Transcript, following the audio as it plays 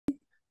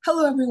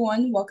Hello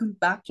everyone, welcome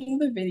back to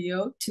another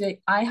video.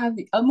 Today I have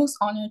the utmost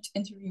honor to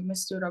interview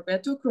Mr.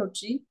 Roberto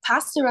Croci,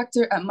 past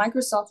director at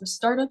Microsoft for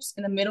startups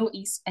in the Middle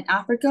East and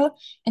Africa,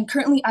 and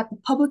currently at the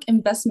Public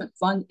Investment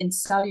Fund in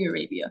Saudi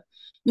Arabia.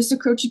 Mr.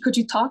 Croci, could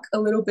you talk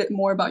a little bit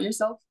more about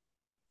yourself?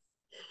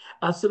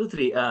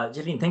 Absolutely,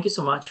 Jeline. Thank you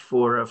so much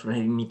for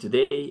having me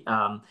today.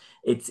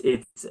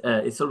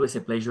 It's always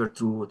a pleasure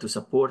to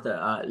support.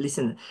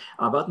 Listen,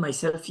 about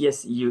myself.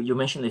 Yes, you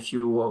mentioned a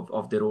few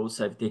of the roles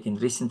I've taken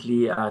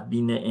recently. I've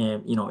been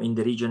in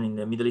the region in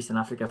the Middle East and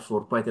Africa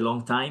for quite a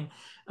long time,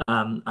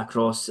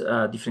 across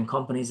different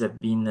companies. I've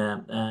been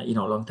a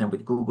long time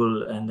with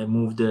Google, and I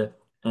moved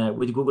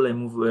with Google. I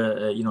moved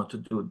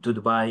to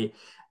Dubai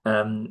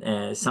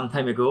some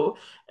time ago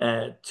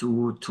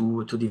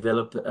to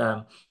develop.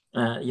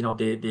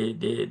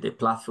 The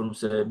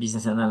platforms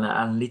business and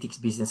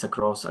analytics business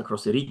across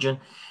the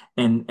region,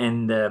 and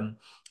then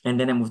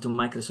I moved to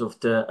Microsoft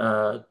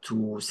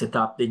to set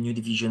up the new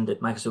division that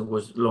Microsoft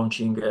was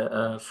launching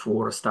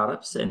for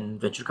startups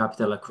and venture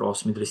capital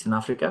across Middle East and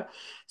Africa.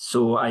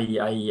 So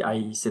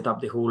I set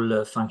up the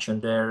whole function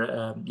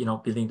there,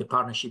 building the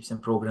partnerships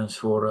and programs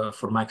for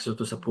Microsoft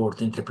to support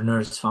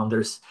entrepreneurs,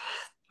 founders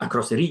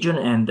across the region,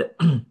 and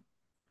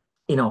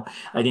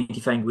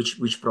identifying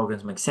which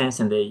programs make sense,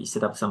 and they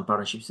set up some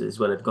partnerships as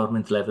well at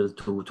government level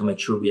to make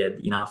sure we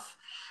had enough,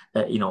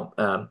 skin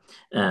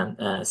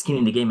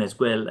in the game as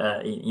well,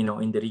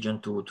 in the region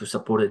to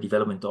support the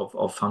development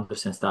of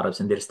founders and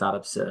startups and their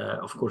startups,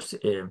 of course,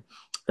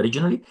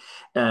 regionally.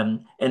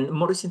 And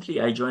more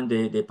recently, I joined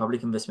the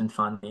Public Investment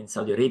Fund in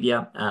Saudi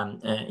Arabia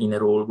in a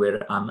role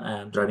where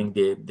I'm driving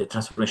the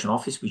transformation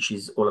office, which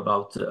is all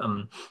about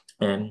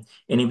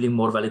enabling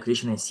more value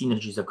creation and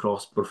synergies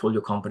across portfolio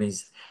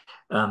companies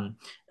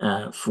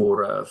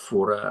for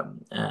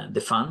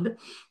the fund.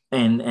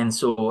 And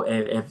so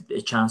I have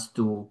a chance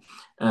to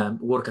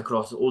work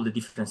across all the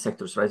different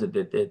sectors, right, that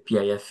the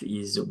PIF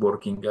is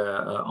working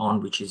on,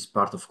 which is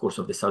part, of course,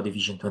 of the Saudi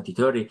Vision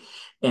 2030,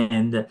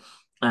 and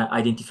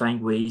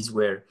identifying ways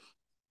where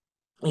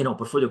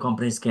portfolio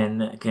companies can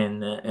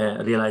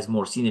realize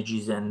more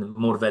synergies and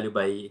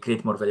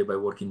create more value by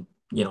working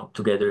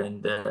together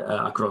and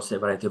across a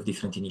variety of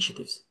different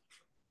initiatives.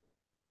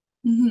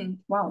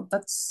 Wow,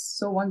 that's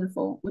so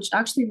wonderful. Which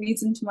actually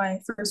leads into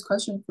my first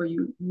question for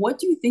you. What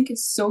do you think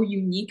is so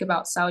unique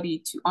about Saudi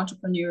to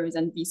entrepreneurs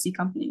and VC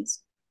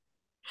companies?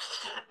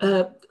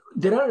 Uh,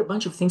 there are a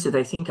bunch of things that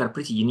I think are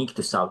pretty unique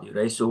to Saudi,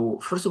 right? So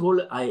first of all,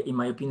 in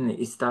my opinion,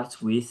 it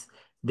starts with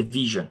the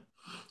vision.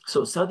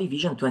 So Saudi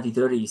Vision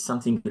 2030 is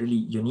something really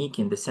unique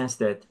in the sense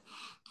that,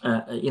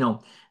 from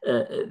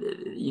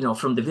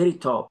the very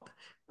top,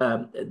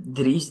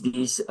 there is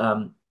this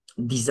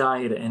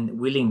desire and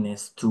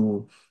willingness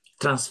to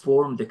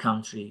transform the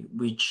country,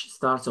 which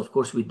starts, of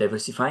course, with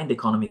diversifying the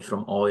economy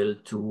from oil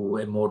to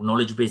a more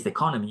knowledge-based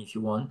economy, if you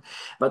want,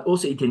 but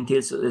also it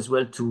entails as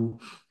well to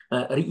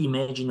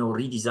reimagine or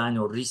redesign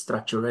or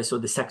restructure, right? So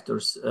the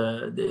sectors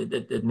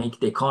that make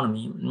the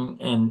economy,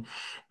 and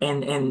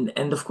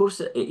of course,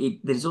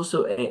 there is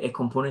also a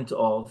component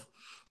of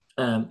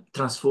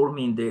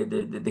transforming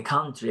the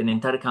country, an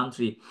entire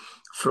country,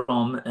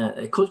 from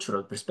a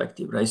cultural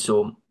perspective, right?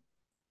 So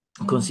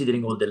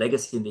considering all the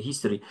legacy and the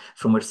history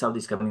from where Saudi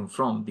is coming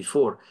from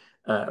before,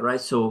 right?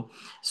 So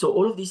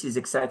all of this is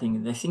exciting,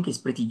 and I think it's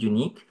pretty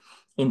unique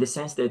in the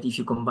sense that if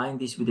you combine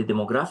this with the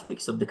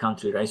demographics of the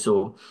country, right?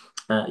 So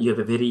you have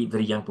a very,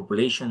 very young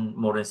population.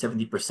 More than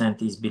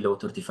 70% is below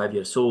 35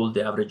 years old.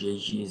 The average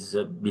age is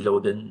below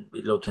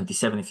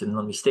 27, if I'm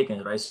not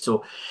mistaken, right?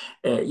 So,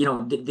 there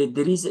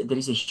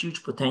is a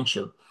huge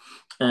potential,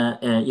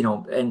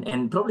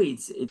 and probably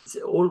it's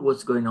all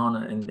what's going on,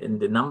 and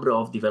the number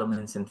of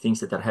developments and things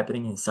that are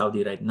happening in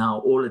Saudi right now,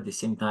 all at the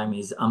same time,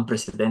 is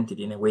unprecedented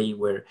in a way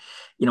where,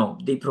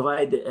 they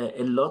provide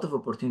a lot of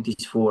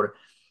opportunities for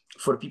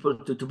people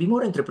to be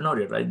more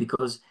entrepreneurial, right?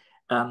 Because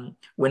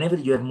whenever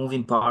you have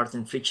moving parts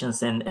and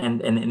frictions and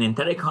an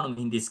entire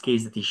economy in this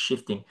case that is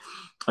shifting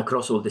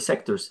across all the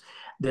sectors,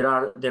 there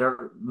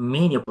are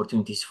many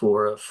opportunities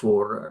for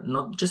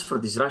not just for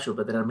disruption,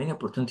 but there are many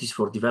opportunities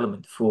for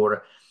development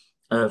for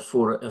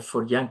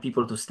young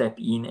people to step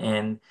in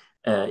and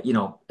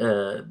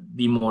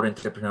be more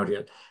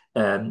entrepreneurial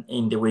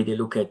in the way they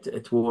look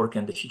at work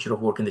and the future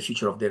of work and the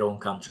future of their own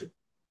country.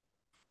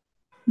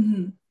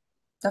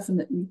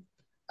 Definitely.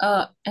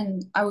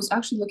 And I was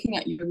actually looking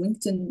at your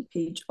LinkedIn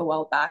page a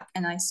while back,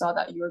 and I saw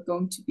that you are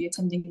going to be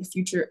attending the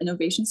Future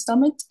Innovation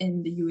Summit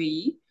in the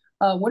UAE.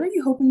 What are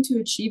you hoping to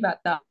achieve at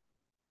that?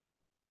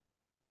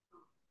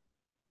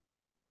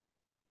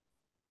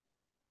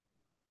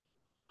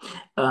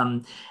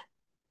 Um,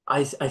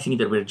 I think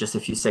there were just a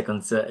few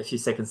seconds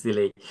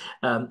delay.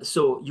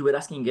 So you were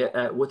asking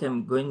what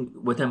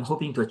I'm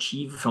hoping to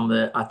achieve from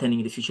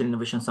attending the Future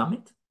Innovation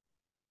Summit.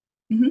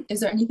 Is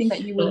there anything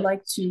that you would Uh,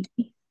 like to?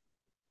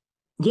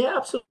 yeah,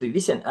 absolutely.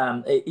 Listen,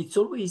 it's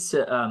always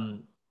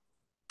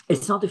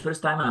it's not the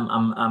first time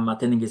I'm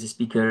attending as a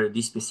speaker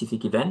this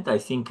specific event. I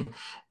think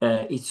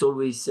it's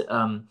always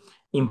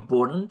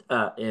important,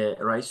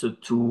 right? So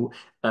to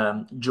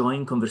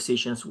join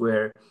conversations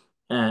where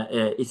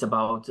it's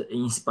about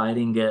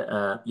inspiring,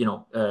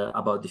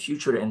 about the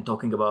future and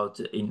talking about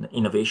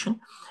innovation.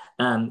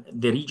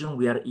 The region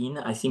we are in,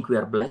 I think we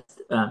are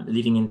blessed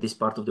living in this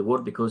part of the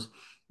world, because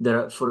there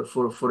are,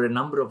 for a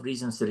number of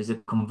reasons, there is a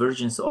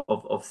convergence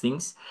of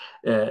things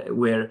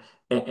where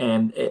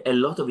a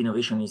lot of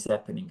innovation is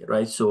happening,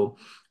 right? So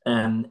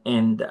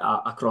and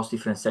across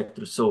different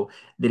sectors. So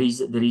there is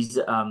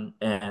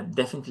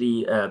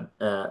definitely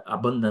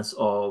abundance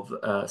of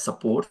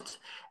support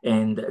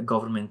and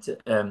government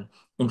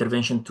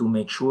intervention to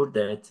make sure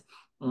that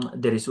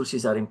the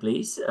resources are in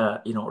place,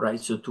 right?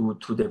 So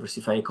to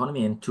diversify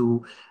economy and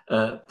to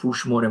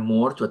push more and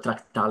more to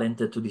attract talent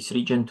to this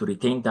region, to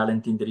retain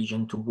talent in the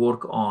region, to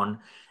work on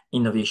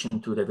innovation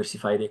to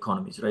diversify the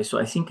economies, right? So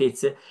I think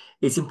it's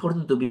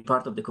important to be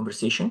part of the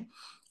conversation.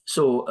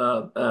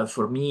 So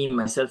for me,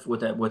 myself,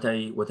 what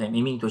I'm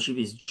aiming to achieve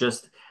is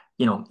just,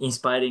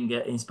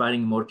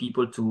 inspiring more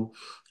people to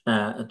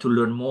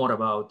learn more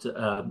about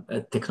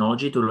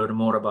technology, to learn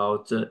more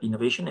about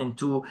innovation, and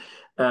to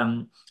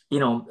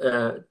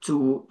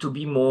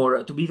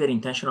be very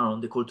intentional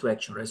on the call to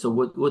action, right? So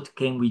what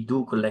can we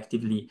do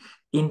collectively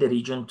in the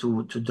region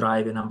to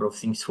drive a number of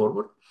things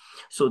forward?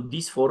 So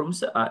these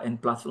forums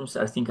and platforms,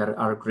 I think,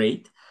 are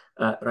great,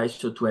 right?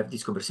 So to have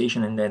this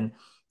conversation and then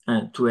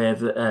to have,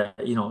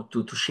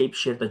 to shape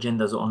shared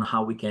agendas on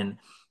how we can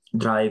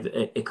drive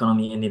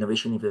economy and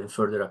innovation even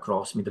further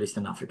across Middle East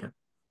and Africa.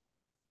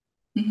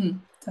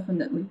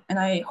 Definitely. And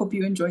I hope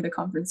you enjoy the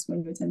conference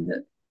when you attend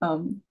it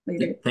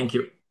later. Thank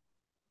you.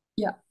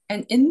 Yeah.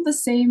 And in the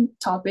same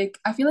topic,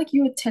 I feel like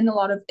you attend a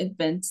lot of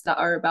events that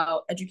are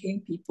about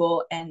educating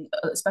people and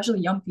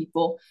especially young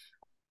people.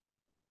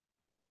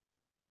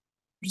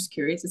 I'm just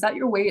curious, is that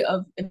your way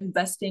of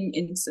investing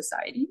in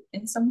society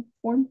in some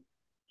form?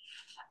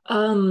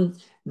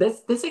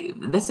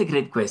 That's a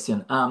great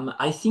question.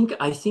 I think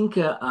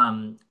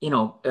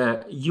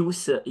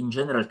youth in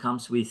general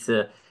comes with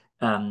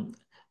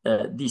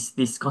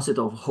this concept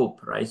of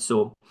hope, right?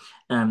 So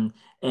and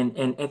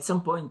at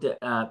some point,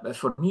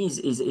 for me,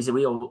 is a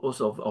way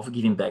also of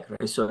giving back,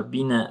 right? So I've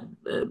been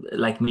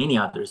like many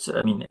others,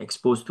 I mean,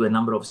 exposed to a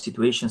number of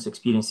situations,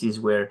 experiences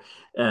where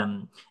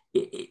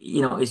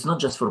it's not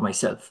just for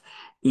myself.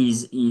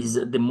 Is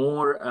the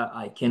more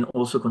I can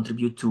also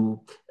contribute to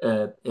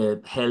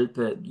help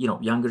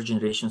younger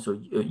generations or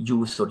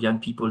youth or young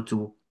people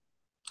to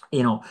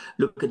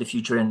look at the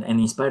future and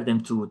inspire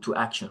them to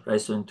action, right?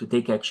 So and to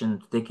take action,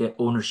 to take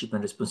ownership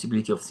and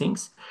responsibility of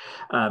things,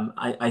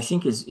 I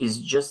think is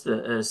just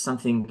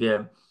something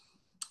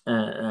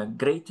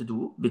great to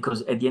do,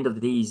 because at the end of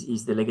the day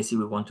is the legacy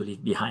we want to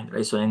leave behind,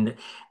 right? So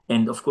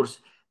and of course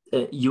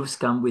youth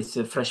come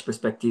with fresh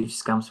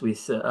perspectives, comes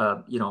with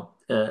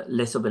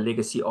less of a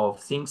legacy of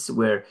things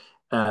where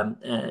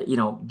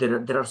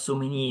there are so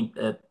many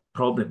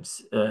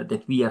problems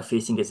that we are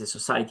facing as a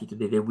society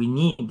today, that we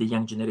need the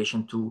young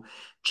generation to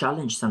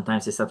challenge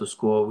sometimes the status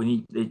quo. We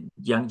need the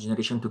young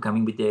generation to come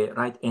in with the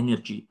right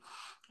energy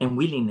and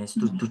willingness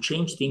to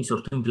change things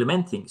or to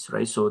implement things,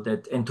 right? So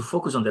that, and to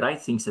focus on the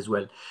right things as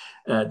well,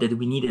 that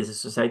we need as a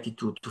society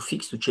to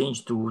fix, to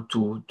change, to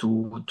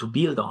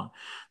build on.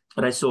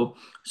 Right, so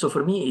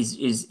for me,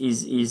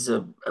 is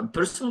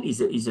personally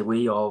is a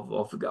way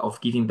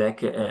of giving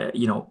back,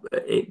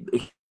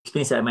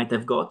 experience I might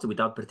have got,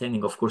 without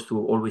pretending, of course, to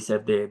always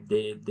have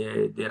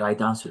the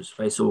right answers,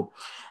 right? So,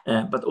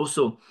 but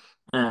also,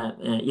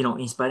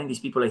 inspiring these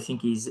people, I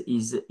think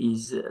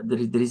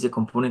there is a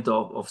component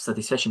of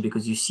satisfaction,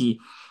 because you see,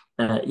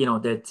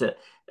 that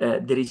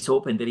there is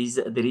hope, and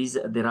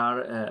there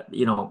are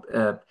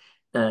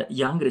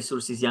young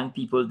resources, young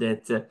people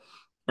that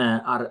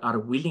are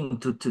willing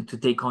to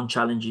take on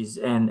challenges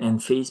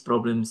and face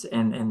problems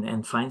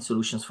and find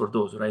solutions for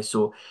those, right?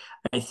 So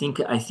I think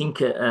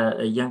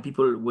young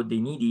people, what they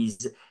need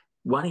is,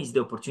 one is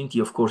the opportunity,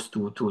 of course,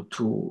 to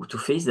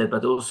face that,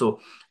 but also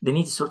they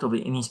need sort of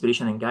an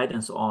inspiration and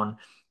guidance on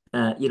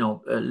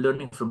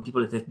learning from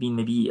people that have been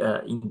maybe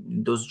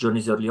in those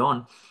journeys early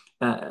on,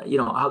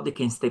 how they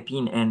can step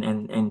in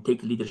and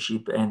take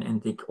leadership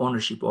and take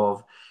ownership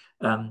of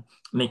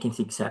making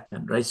things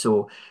happen, right?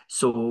 So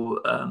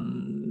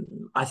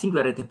I think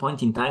we're at a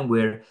point in time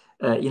where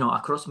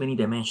across many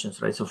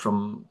dimensions, right? So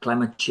from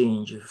climate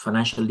change,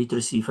 financial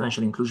literacy,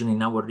 financial inclusion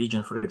in our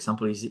region, for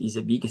example, is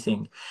a big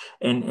thing,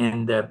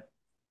 and the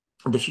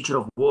future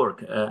of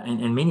work,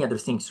 and many other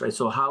things, right?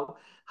 So how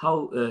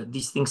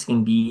these things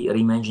can be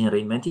reimagined,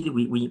 reinvented.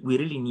 We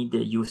really need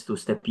the youth to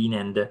step in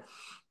and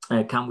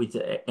come with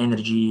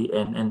energy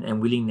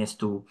and willingness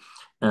to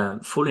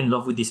fall in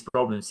love with these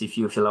problems, if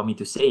you allow me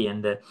to say,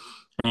 and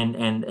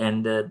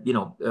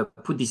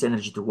put this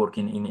energy to work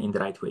in the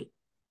right way.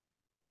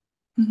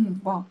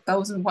 Wow, that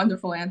was a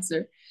wonderful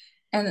answer.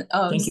 And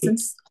Thank you.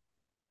 since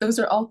those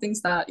are all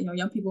things that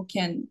young people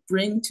can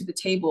bring to the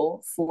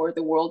table for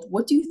the world,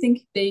 what do you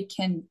think they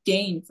can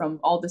gain from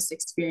all this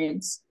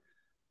experience?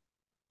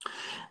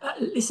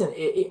 Listen,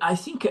 I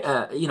think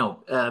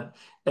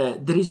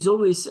there is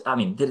always. I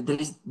mean,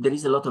 there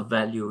is a lot of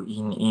value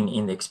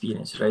in the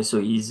experience, right? So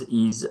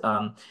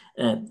the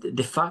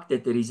fact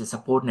that there is a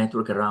support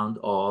network around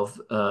of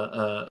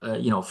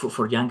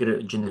for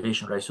younger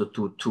generation, right? So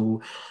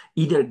to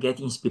either get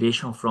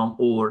inspiration from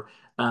or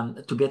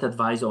to get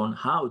advice on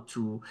how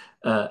to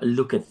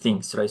look at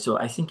things, right? So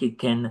I think it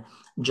can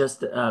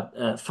just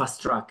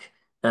fast track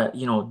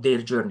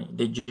their journey,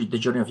 the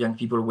journey of young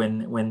people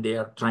when they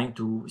are trying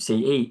to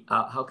say, hey,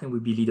 how can we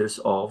be leaders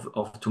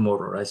of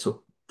tomorrow, right?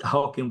 So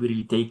how can we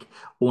really take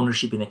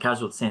ownership in a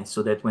casual sense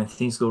so that when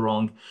things go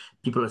wrong,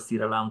 people are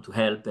still around to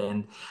help,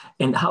 and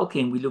how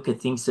can we look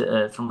at things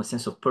from a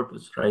sense of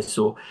purpose, right?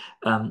 So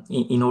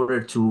in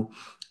order to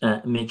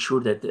make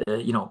sure that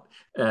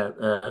uh,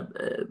 uh,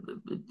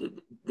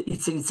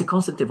 it's a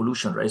constant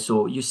evolution, right?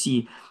 So you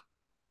see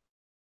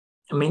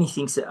many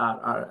things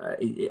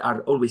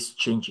are always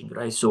changing,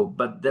 right? So,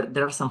 but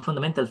there are some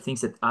fundamental things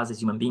that us as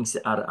human beings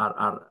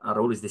are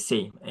always the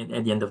same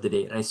at the end of the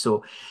day, right?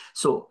 So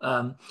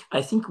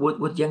I think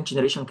what young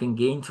generation can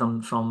gain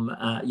from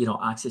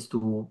access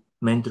to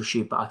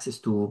mentorship, access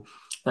to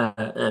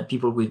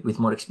people with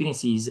more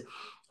experiences,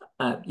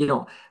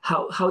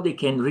 how they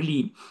can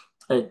really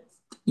uh,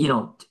 you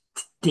know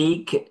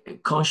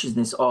take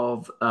consciousness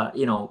of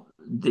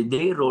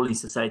their role in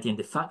society, and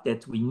the fact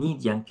that we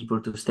need young people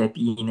to step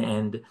in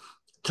and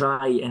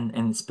try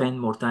and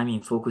spend more time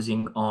in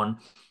focusing on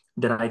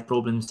the right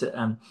problems,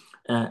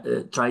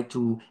 try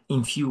to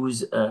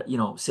infuse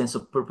sense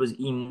of purpose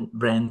in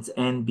brands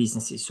and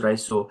businesses, right?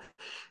 So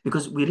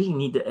because we really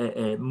need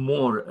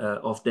more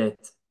of that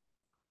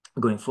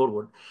going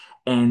forward,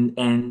 and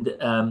and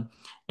um,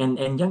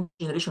 and young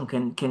generation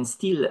can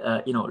still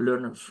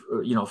learn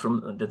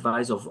from the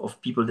advice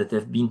of people that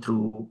have been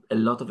through a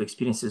lot of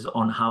experiences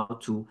on how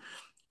to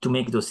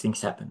make those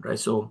things happen, right?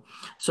 So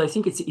I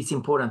think it's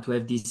important to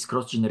have this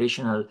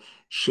cross-generational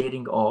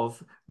sharing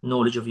of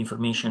knowledge, of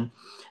information,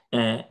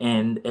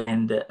 and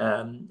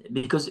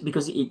because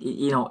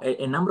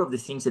a number of the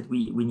things that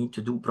we need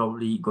to do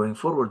probably going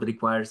forward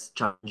requires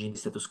challenging the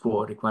status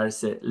quo,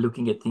 requires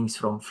looking at things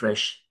from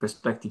fresh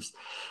perspectives.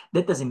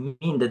 That doesn't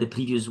mean that the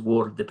previous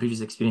world, the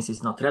previous experience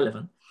is not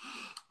relevant,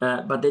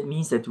 but that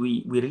means that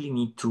we really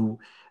need to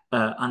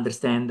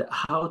understand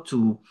how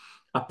to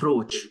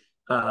approach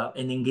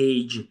and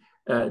engage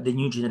the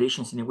new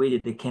generations in a way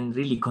that they can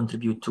really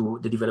contribute to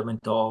the development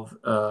of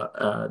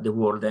the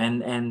world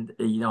and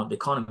the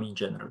economy in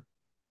general.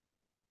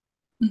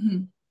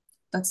 Mm-hmm.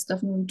 That's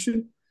definitely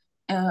true.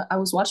 I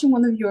was watching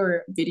one of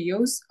your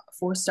videos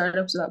for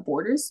Startups Without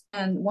Borders,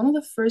 and one of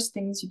the first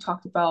things you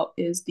talked about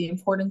is the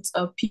importance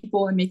of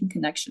people and making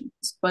connections.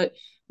 But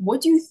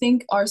what do you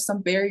think are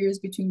some barriers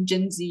between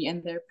Gen Z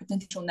and their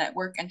potential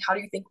network, and how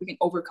do you think we can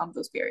overcome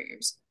those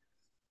barriers?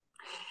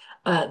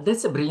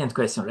 That's a brilliant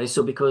question, right?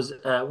 So because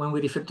when we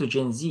refer to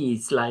Gen Z,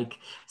 it's like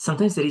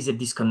sometimes there is a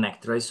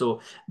disconnect, right?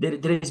 So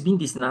there has been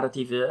this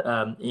narrative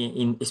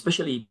in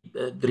especially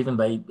driven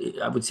by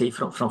I would say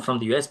from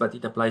the US, but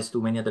it applies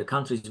to many other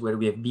countries where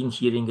we have been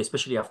hearing,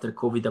 especially after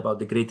COVID, about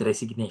the Great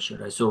Resignation,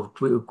 right? So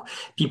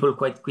people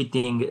quite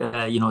quitting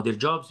their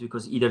jobs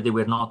because either they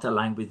were not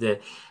aligned with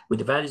the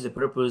values, the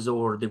purpose,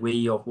 or the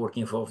way of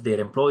working of their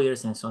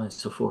employers, and so on and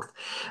so forth.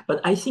 But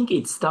I think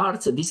it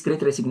starts, this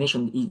great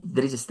resignation,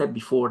 there is a step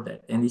before that,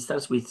 and it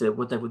starts with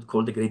what I would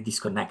call the great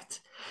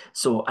disconnect.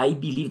 So I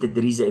believe that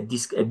there is a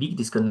big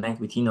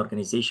disconnect within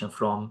organization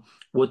from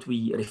what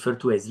we refer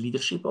to as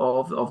leadership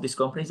of these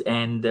companies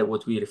and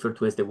what we refer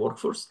to as the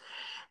workforce.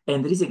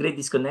 And there is a great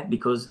disconnect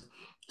because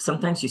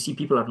sometimes you see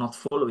people are not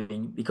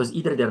following because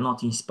either they're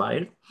not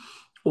inspired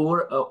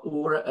or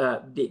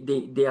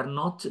they are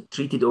not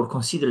treated or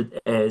considered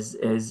as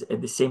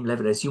at the same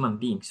level as human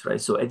beings,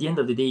 right? So at the end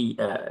of the day,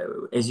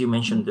 as you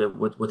mentioned,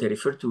 what I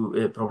referred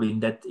to probably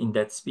in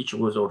that speech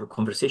was or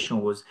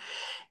conversation was,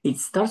 it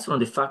starts from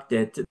the fact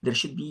that there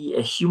should be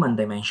a human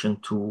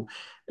dimension to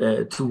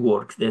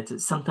work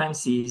that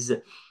sometimes is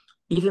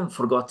even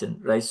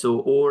forgotten, right? So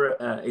or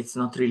it's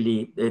not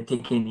really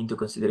taken into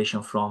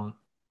consideration from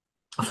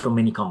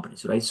many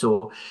companies, right?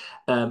 So,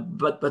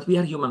 but we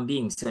are human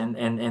beings,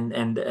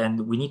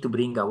 and we need to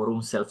bring our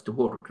own self to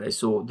work, right?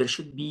 So there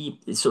should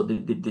be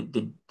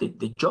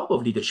the job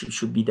of leadership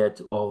should be that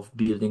of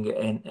building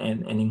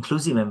an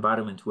inclusive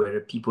environment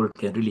where people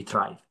can really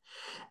thrive.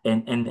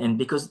 And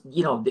because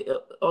the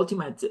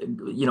ultimate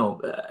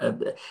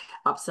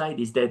upside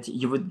is that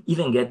you would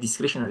even get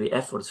discretionary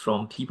efforts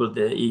from people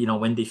that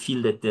when they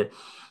feel that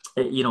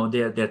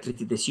they're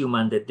treated as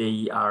human, that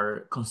they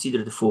are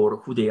considered for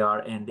who they are,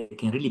 and they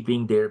can really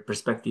bring their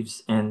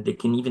perspectives, and they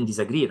can even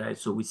disagree, right?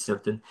 So with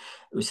certain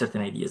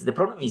ideas. The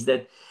problem is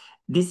that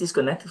this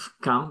disconnect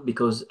come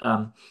because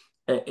a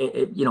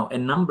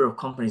number of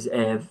companies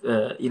have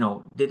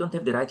they don't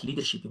have the right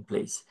leadership in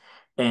place,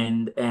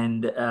 and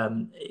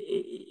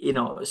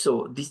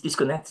so this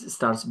disconnect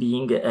starts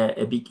being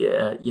a big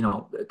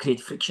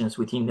create frictions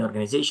within the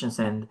organizations,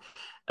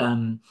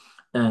 um,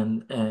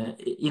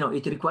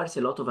 it requires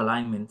a lot of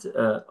alignment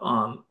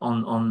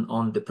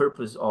on the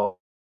purpose of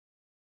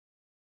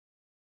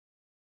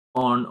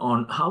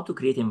on how to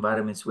create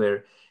environments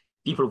where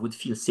people would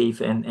feel safe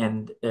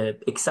and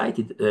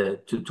excited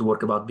to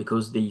work about,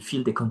 because they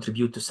feel they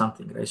contribute to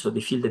something, right? So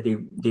they feel that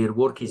their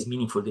work is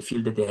meaningful. They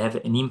feel that they have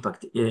an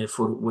impact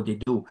for what they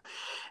do.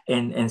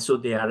 And so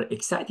they are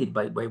excited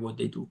by what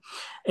they do.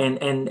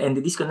 And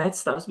the disconnect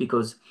starts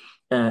because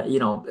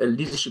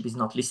leadership is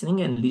not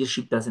listening, and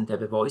leadership doesn't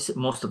have a voice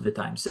most of the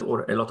times,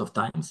 or a lot of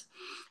times.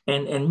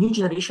 And new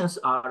generations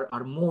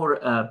are more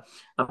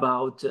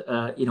about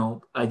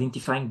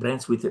identifying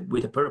brands with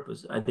a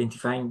purpose,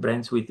 identifying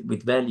brands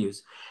with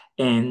values,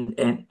 and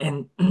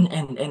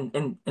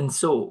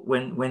so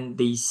when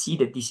they see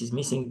that this is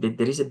missing, that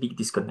there is a big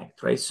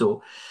disconnect, right?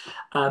 So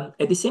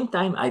at the same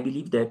time, I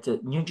believe that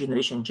new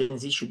generation Gen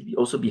Z should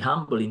also be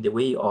humble in the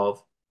way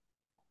of,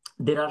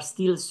 there are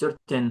still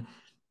certain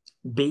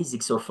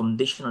basics or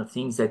foundational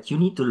things that you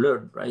need to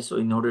learn, right? So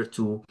in order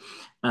to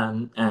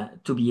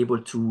be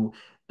able to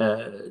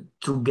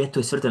get to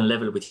a certain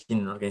level within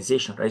an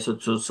organization, right?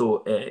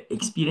 So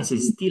experience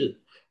is still,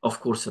 of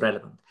course,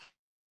 relevant.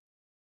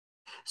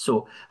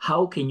 So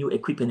how can you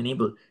equip and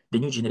enable the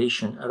new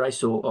generation, right?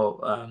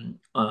 So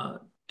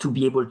to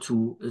be able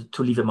to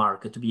leave a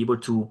mark, to be able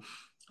to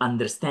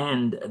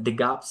understand the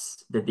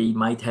gaps that they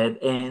might have,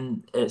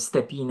 and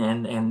step in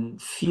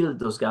and fill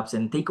those gaps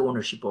and take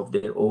ownership of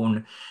their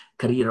own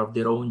career, of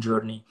their own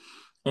journey,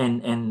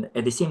 and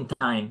at the same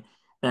time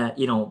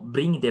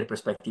bring their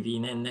perspective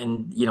in,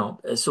 and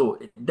so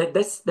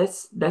that's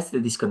the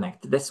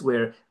disconnect. That's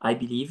where I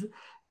believe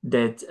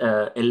that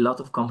a lot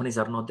of companies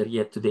are not there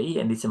yet today,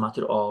 and it's a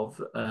matter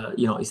of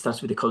it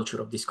starts with the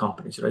culture of these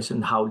companies, right? So,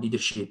 and how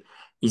leadership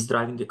is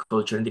driving the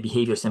culture and the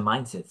behaviors and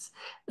mindsets.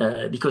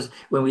 Because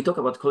when we talk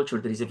about culture,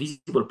 there is a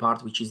visible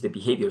part, which is the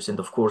behaviors, and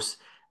of course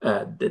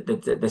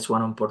that's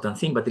one important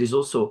thing. But there is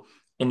also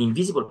an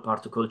invisible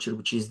part to culture,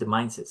 which is the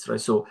mindsets,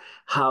 right? So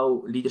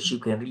how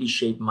leadership can really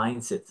shape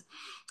mindset.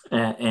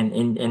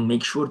 And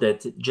make sure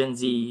that Gen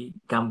Z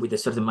come with a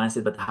certain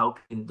mindset, but how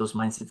can those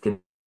mindsets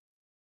can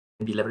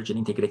be leveraged and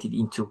integrated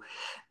into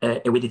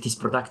a way that is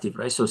productive,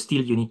 right? So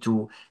still you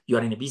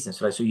are in a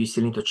business, right? So you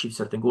still need to achieve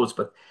certain goals,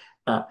 but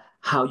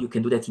how you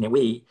can do that in a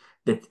way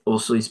that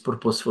also is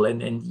purposeful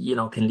and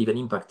can leave an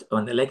impact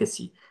on a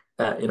legacy,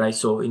 right?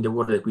 So in the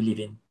world that we live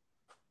in.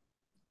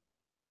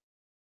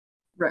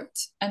 Right.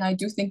 And I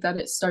do think that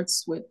it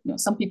starts with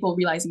some people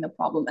realizing the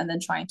problem and then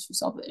trying to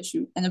solve the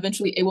issue. And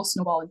eventually it will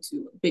snowball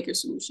into a bigger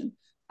solution.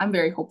 I'm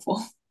very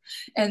hopeful.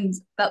 And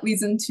that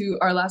leads into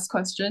our last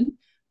question.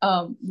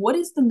 What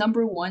is the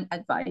number one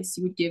advice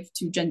you would give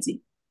to Gen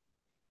Z?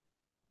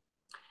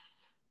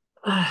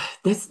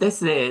 That's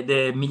the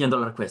 $1 million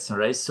question,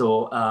 right?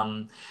 So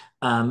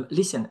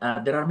listen,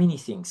 there are many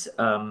things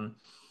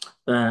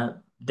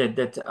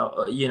that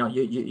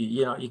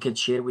you can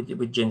share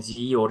with Gen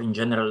Z or in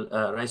general,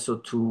 right? So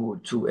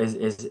to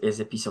as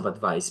a piece of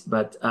advice,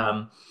 but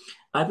I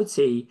would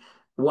say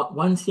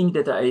one thing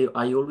that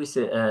I always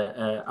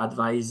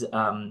advise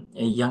a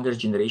younger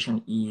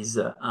generation is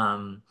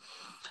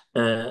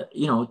to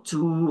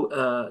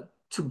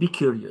be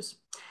curious.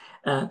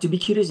 To be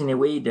curious in a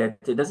way that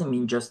it doesn't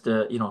mean just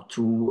to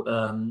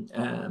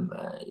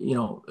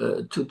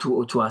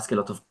ask a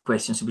lot of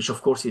questions, which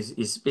of course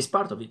is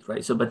part of it,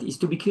 right? So, but it's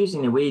to be curious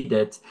in a way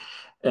that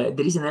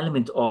there is an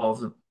element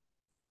of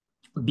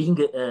being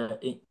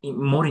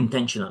more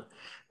intentional,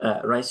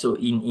 right? So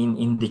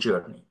in the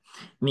journey,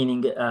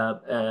 meaning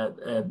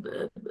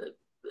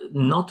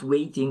not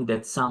waiting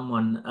that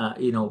someone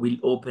will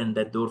open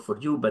that door for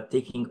you, but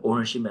taking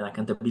ownership and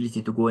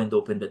accountability to go and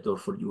open that door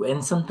for you.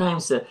 And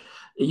sometimes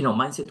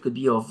mindset could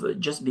be of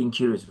just being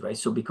curious, right?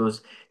 So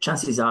because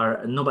chances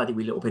are nobody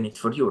will open it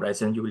for you,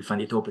 right? And you will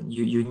find it open.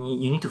 You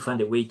need to find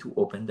a way to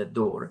open that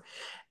door,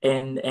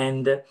 and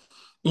the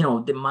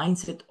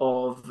mindset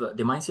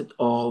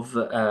of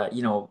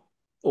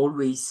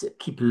always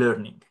keep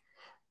learning,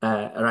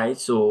 right?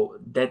 So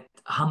that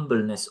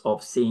humbleness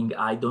of saying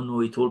I don't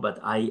know it all, but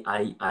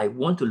I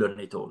want to learn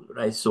it all,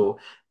 right? So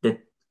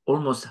that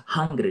almost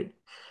hungry,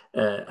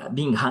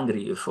 being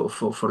hungry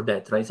for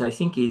that, right? So I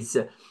think is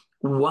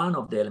one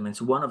of the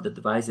elements, one of the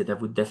advice that I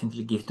would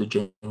definitely give to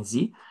Gen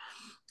Z.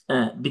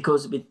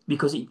 Because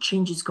it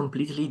changes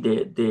completely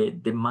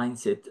the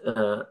mindset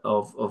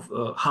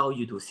of how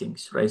you do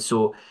things, right?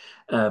 So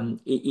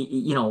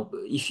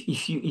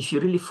if you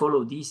really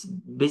follow this,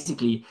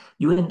 basically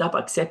you end up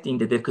accepting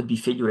that there could be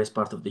failure as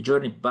part of the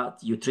journey,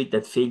 but you treat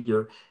that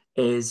failure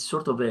as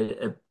sort of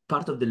a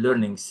part of the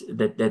learnings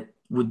that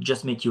would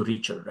just make you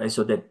richer, right?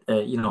 So that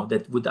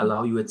that would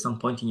allow you at some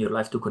point in your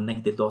life to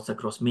connect the dots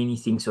across many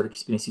things or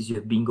experiences you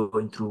have been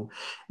going through,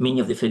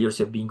 many of the failures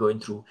you have been going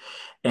through,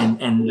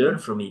 and learn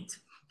from it,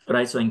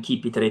 right? So and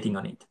keep iterating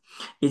on it.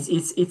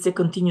 It's a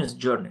continuous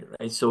journey,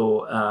 right?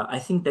 So I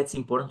think that's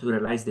important to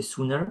realize the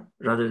sooner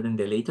rather than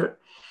the later,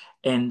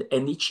 and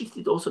it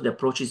shifted also the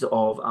approaches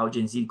of how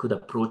Gen Z could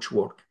approach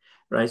work,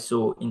 right?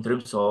 So in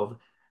terms of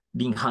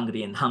being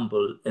hungry and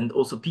humble, and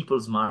also people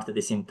smart at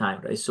the same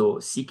time, right? So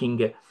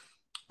seeking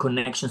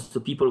connections to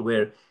people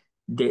where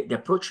the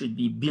approach should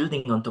be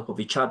building on top of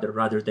each other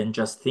rather than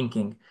just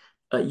thinking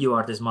you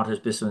are the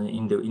smartest person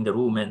in the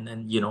room,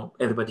 and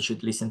everybody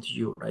should listen to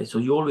you, right? So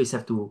you always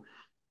have to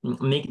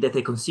make that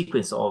a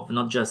consequence of,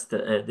 not just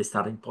the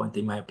starting point,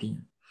 in my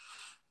opinion.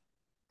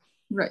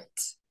 Right.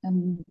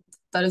 And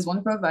that is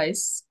wonderful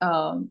advice.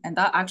 And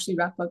that actually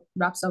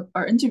wraps up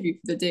our interview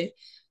for the day.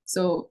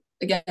 So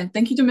again,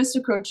 thank you to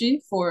Mr. Croci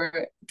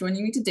for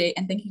joining me today,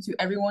 and thank you to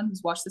everyone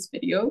who's watched this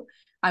video.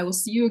 I will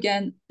see you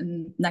again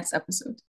in the next episode.